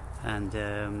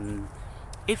 And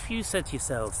if you said to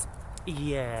yourselves,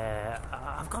 yeah,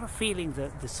 I've got a feeling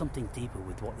that there's something deeper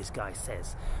with what this guy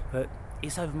says, but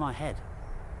it's over my head,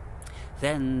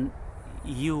 then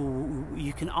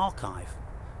you can archive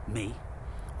me,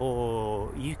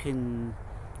 or you can,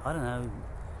 I don't know,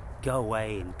 go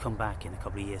away and come back in a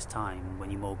couple of years' time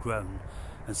when you're more grown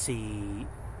and see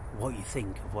what you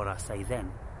think of what I say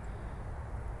then.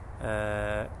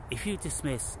 If you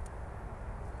dismiss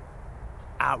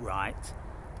outright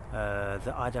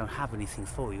that I don't have anything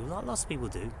for you, like lots of people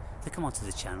do, they come onto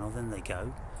the channel, then they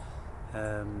go.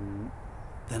 They're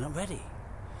not ready.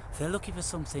 They're looking for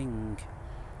something,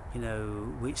 you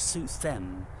know, which suits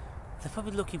them. They're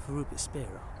probably looking for Rupert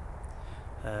Spira,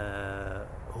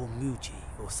 or Mooji,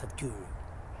 or Sadhguru,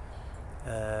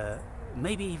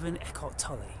 maybe even Eckhart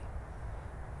Tolle.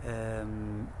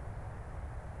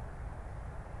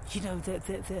 You know,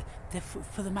 they're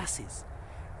for the masses.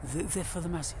 They're for the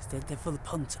masses. They're for the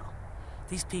punter.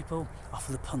 These people are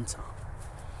for the punter.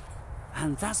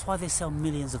 And that's why they sell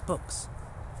millions of books.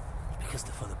 Because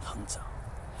they're for the punter.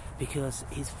 Because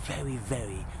it's very,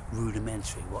 very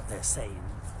rudimentary what they're saying.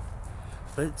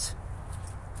 But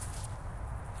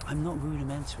I'm not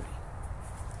rudimentary.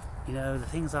 You know, the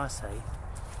things I say,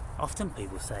 often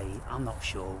people say, I'm not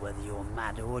sure whether you're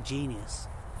mad or a genius.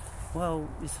 Well,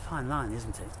 it's a fine line,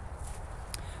 isn't it?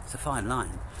 It's a fine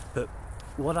line. But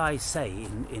what I say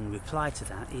in reply to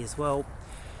that is, well,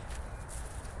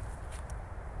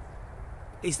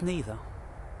 it's neither.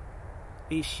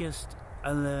 It's just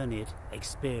a learned,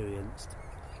 experienced,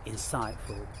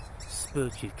 insightful,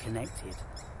 spiritually connected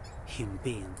human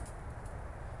being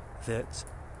that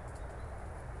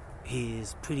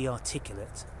is pretty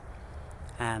articulate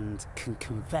and can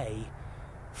convey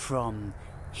from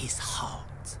his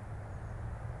heart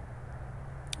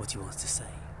what he wants to say.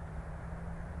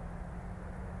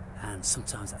 And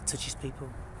sometimes that touches people,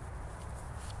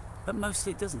 but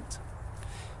mostly it doesn't.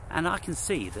 And I can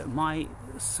see that my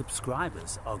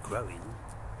subscribers are growing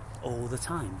all the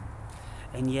time,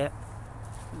 and yet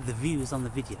the views on the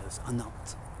videos are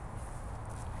not.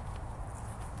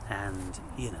 And,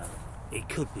 you know, it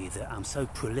could be that I'm so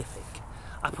prolific.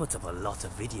 I put up a lot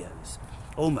of videos,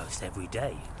 almost every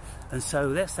day. And so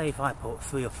let's say if I put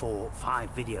 3 or 4 or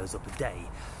 5 videos up a day,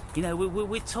 you know,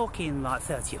 we're talking like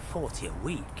 30 or 40 a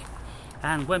week.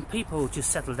 And when people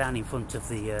just settle down in front of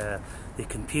the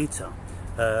computer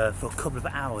for a couple of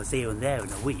hours here and there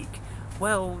in a week,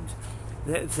 well,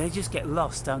 they just get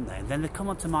lost, don't they? And then they come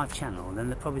onto my channel, and then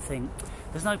they probably think,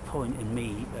 there's no point in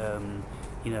me,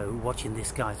 you know, watching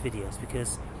this guy's videos,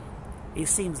 because it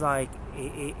seems like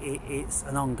it's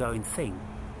an ongoing thing.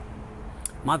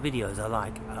 My videos are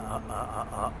like,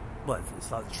 well,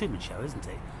 it's like the Truman Show, isn't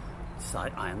it? It's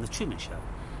like I Am the Truman Show.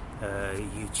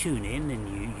 You tune in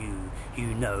and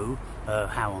you know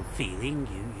how I'm feeling,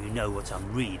 you know what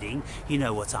I'm reading, you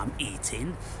know what I'm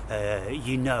eating,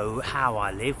 you know how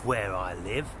I live, where I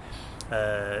live,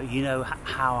 you know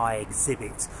how I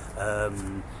exhibit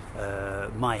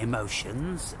my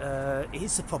emotions.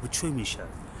 It's a proper Truman Show.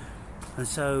 And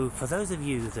so for those of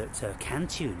you that can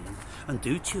tune in and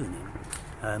do tune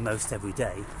in most every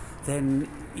day, then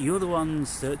you're the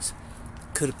ones that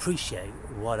could appreciate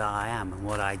what I am and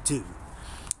what I do.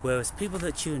 Whereas people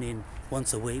that tune in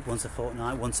once a week, once a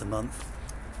fortnight, once a month,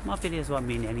 my videos won't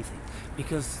mean anything,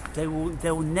 because they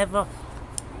will never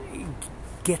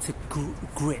get a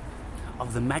grip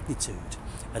of the magnitude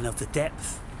and of the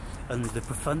depth and the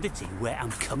profundity where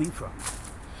I'm coming from.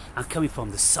 I'm coming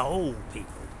from the soul,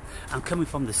 people. I'm coming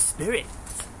from the spirit.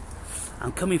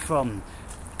 I'm coming from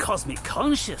cosmic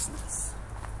consciousness.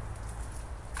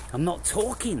 I'm not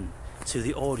talking to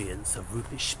the audience of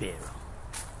Rupert Spira.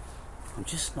 I'm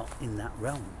just not in that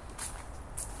realm.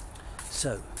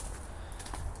 So,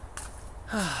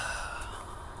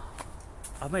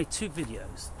 I've made 2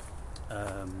 videos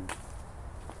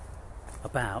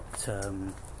about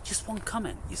just one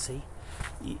comment, you see.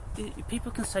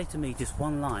 People can say to me just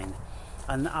one line,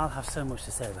 and I'll have so much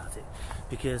to say about it,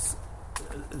 because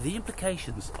the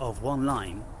implications of one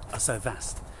line are so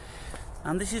vast.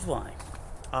 And this is why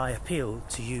I appeal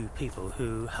to you people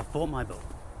who have bought my book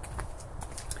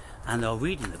and are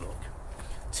reading the book,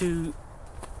 to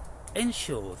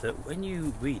ensure that when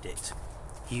you read it,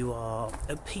 you are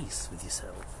at peace with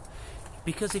yourself.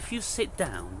 Because if you sit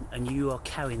down and you are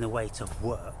carrying the weight of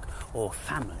work or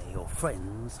family or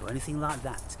friends or anything like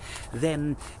that,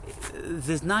 then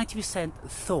there's 90%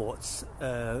 thoughts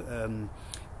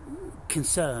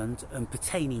concerned and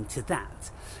pertaining to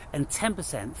that, and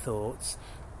 10% thoughts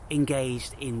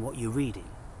engaged in what you're reading.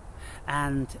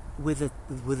 And with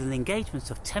an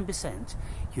engagement of 10%,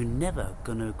 you're never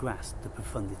going to grasp the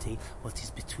profundity, what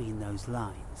is between those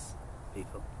lines,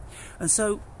 people. And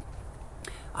so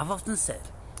I've often said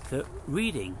that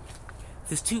reading,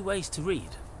 there's 2 ways to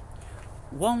read.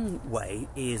 one way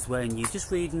is when you're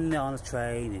just reading on a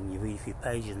train and you read a few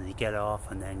pages and you get off,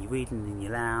 and then you're reading in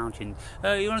your lounge and,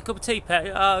 oh, you want a cup of tea,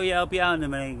 Pat? Oh yeah, I'll be out in a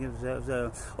minute.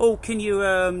 Oh, can you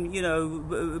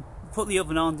put the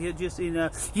oven on?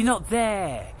 You're not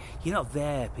there. You're not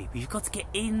there, people. You've got to get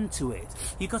into it.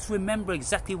 You've got to remember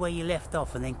exactly where you left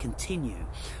off and then continue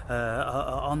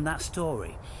on that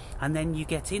story. And then you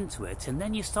get into it, and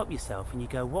then you stop yourself and you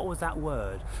go, what was that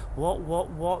word?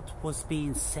 What was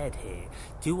being said here?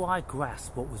 Do I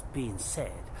grasp what was being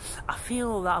said? I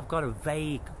feel that I've got a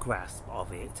vague grasp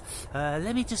of it.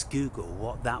 Let me just Google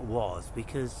what that was,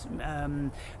 because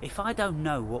if I don't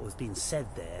know what was being said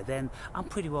there, then I'm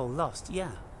pretty well lost.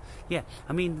 Yeah.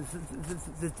 I mean,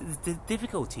 the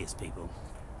difficulty is, people,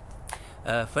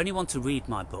 for anyone to read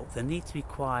my book, they need to be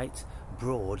quite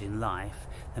broad in life,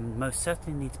 and most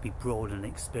certainly need to be broad in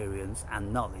experience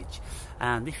and knowledge.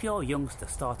 And if you're a youngster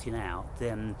starting out,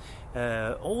 then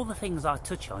all the things I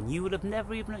touch on, you would have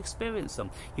never even experienced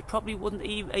them. You probably wouldn't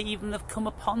even have come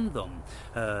upon them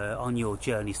on your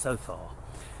journey so far.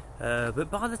 But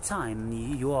by the time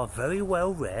you are very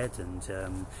well read,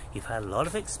 and you've had a lot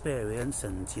of experience,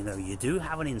 and you do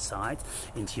have an insight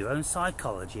into your own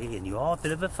psychology, and you are a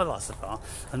bit of a philosopher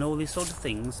and all these sort of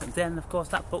things, then of course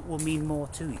that book will mean more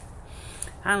to you.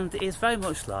 And it's very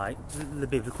much like the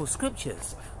biblical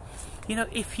scriptures.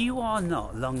 If you are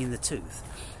not long in the tooth,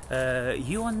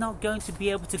 you are not going to be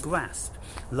able to grasp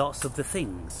lots of the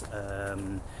things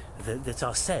that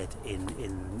are said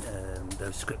in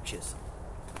those scriptures.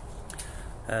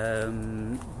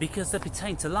 Because they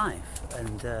pertain to life,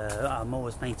 and I'm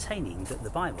always maintaining that the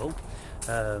Bible,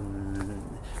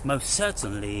 most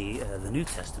certainly the New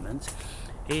Testament,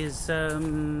 is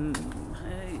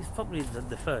probably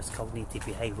the first cognitive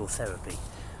behavioural therapy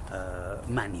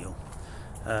manual.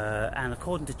 And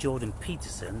according to Jordan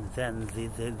Peterson, then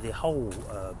the whole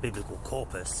biblical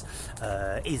corpus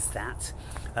is that,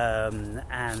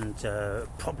 and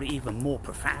probably even more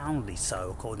profoundly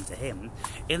so, according to him,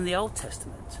 in the Old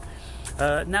Testament.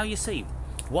 Now you see,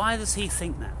 why does he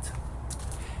think that?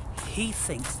 He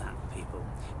thinks that, people,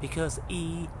 because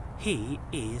he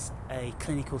is a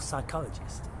clinical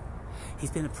psychologist.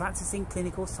 He's been a practicing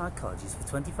clinical psychologist for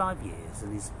 25 years,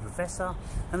 and he's a professor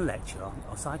and lecturer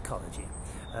of psychology,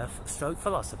 stroke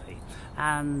philosophy,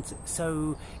 and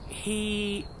so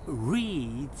he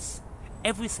reads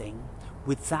everything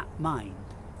with that mind.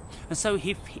 And so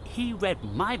if he read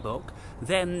my book,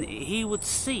 then he would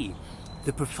see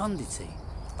the profundity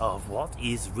of what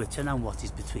is written and what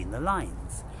is between the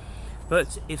lines.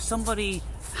 But if somebody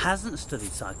hasn't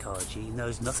studied psychology,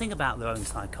 knows nothing about their own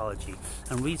psychology,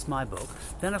 and reads my book,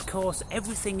 then of course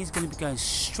everything is going to be going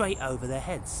straight over their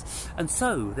heads. And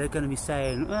so they're going to be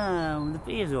saying, oh, the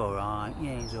beer's alright,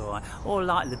 yeah, it's alright. Or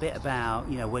like the bit about,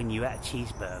 when you ate a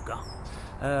cheeseburger.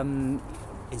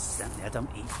 Incidentally, I don't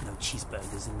eat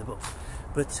cheeseburgers in the book.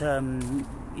 But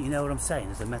you know what I'm saying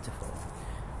as a metaphor.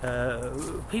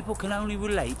 People can only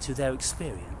relate to their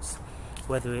experience,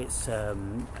 whether it's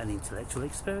an intellectual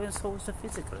experience or it's a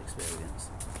physical experience.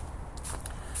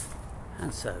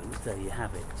 And so there you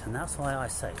have it. And that's why I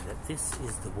say that this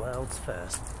is the world's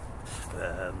first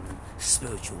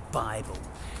spiritual Bible,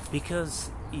 because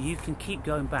you can keep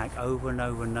going back over and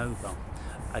over and over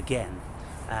again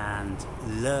and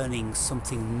learning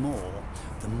something more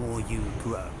the more you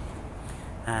grow.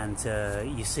 And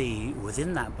you see,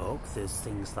 within that book, there's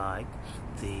things like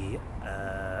the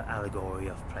allegory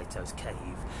of Plato's cave,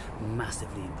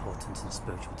 massively important in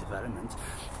spiritual development.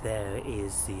 There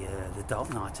is the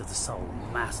Dark Night of the Soul,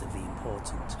 massively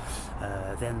important.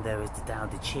 Then there is the Tao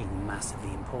Te Ching,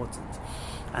 massively important.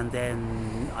 And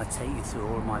then I take you through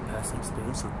all of my personal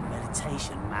experience of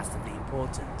meditation, massively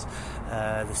important.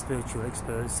 The spiritual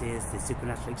experiences, the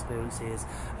supernatural experiences,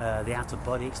 the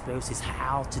out-of-body experiences,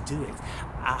 how to do it,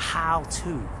 how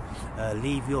to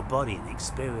leave your body and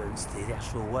experience the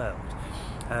actual world.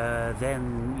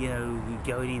 Then,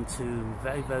 going into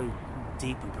very, very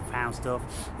deep and profound stuff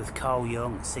with Carl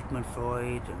Jung and Sigmund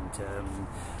Freud, and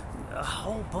a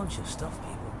whole bunch of stuff,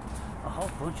 people. A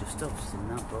whole bunch of stuff's in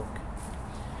that book.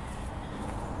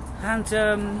 And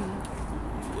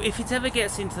if it ever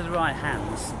gets into the right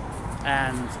hands,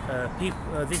 and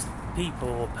this people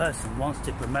or person wants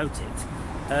to promote it,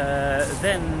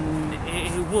 then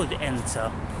it would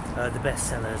enter the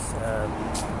bestsellers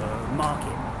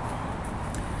market.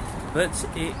 But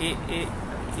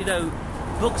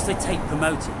books, they take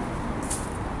promoting,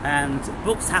 and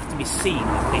books have to be seen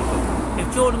with people.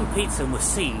 If Jordan Peterson was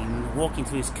seen walking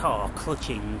to his car,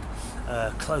 clutching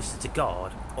Closer to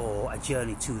God or A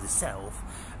Journey to the Self,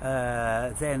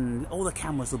 then all the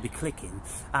cameras will be clicking,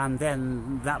 and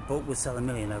then that book will sell 1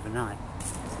 million overnight.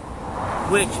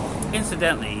 Which,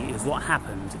 incidentally, is what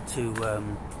happened to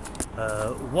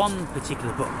one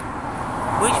particular book,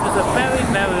 which was a very,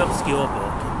 very obscure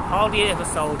book, hardly ever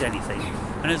sold anything,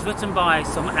 and it was written by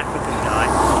some African guy,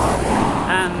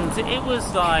 and it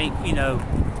was like, you know,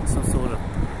 some sort of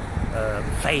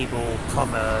fable,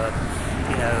 proverb,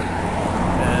 you know,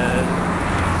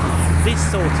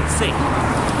 this sort of thing,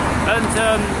 and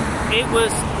it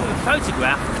was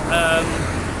photographed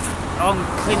on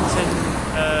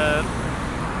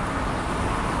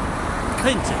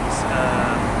Clinton's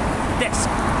desk,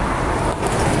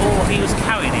 or he was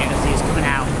carrying it as he was coming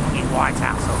out in White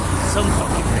House or some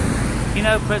fucking thing. You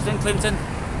know, President Clinton?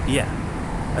 Yeah.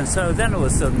 And so then all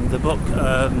of a sudden the book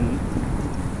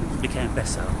became a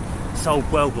bestseller,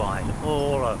 sold worldwide,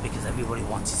 all over, because everybody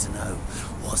wanted to know,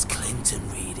 what's Clinton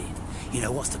reading? You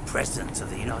know, what's the President of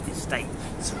the United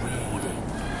States reading?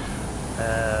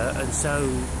 And so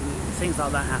things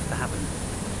like that have to happen.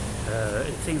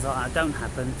 If things like that don't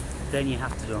happen, then you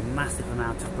have to do a massive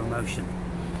amount of promotion,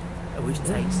 which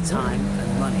takes time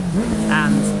and money,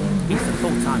 and it's a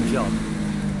full-time job.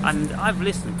 And I've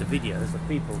listened to videos of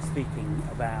people speaking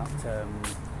about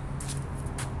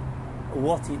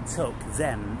what it took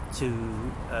them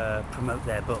to promote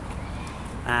their book,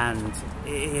 and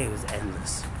it was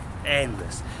endless,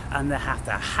 and they have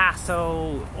to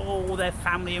hassle all their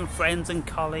family and friends and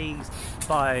colleagues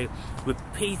by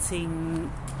repeating,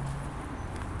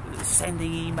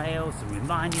 sending emails and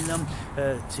reminding them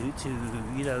to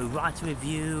you know, write a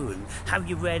review, and have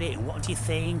you read it and what do you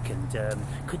think, and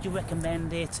could you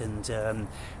recommend it, and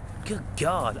good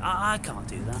God, I can't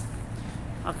do that.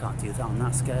 I can't do that on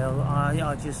that scale.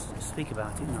 I just speak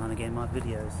about it now and again in my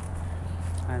videos,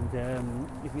 and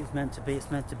if it's meant to be, it's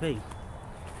meant to be.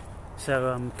 So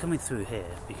I'm coming through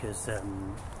here because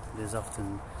there's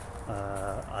often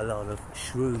a lot of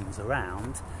shrooms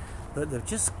around, but they've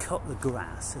just cut the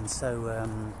grass, and so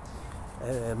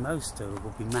most of it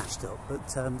will be mashed up, but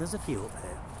there's a few up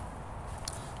here,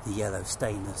 the yellow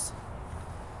stainers,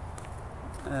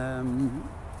 and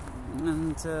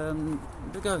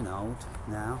they're going old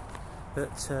now,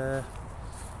 but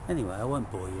anyway, I won't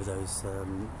bore you with those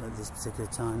at this particular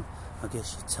time. I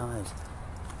guess you're tired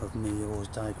of me always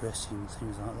digressing,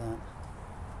 things like that.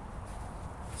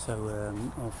 So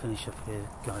I'll finish up here,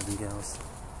 guys and girls.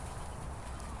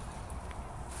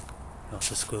 Lots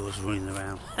of squirrels running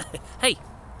around. Hey!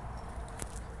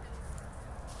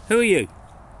 Who are you?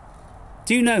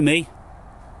 Do you know me?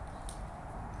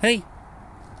 Hey?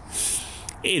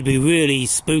 It'd be really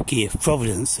spooky if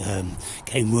Providence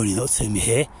came running up to me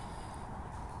here.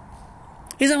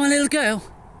 Is that my little girl?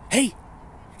 Hey!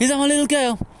 Is that my little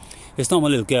girl? It's not my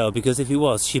little girl, because if it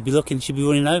was, she'd be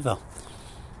running over.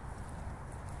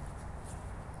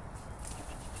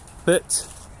 But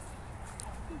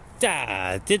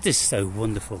Dad, this is so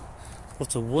wonderful.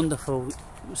 What a wonderful,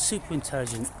 super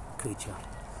intelligent creature.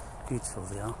 Beautiful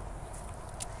they are.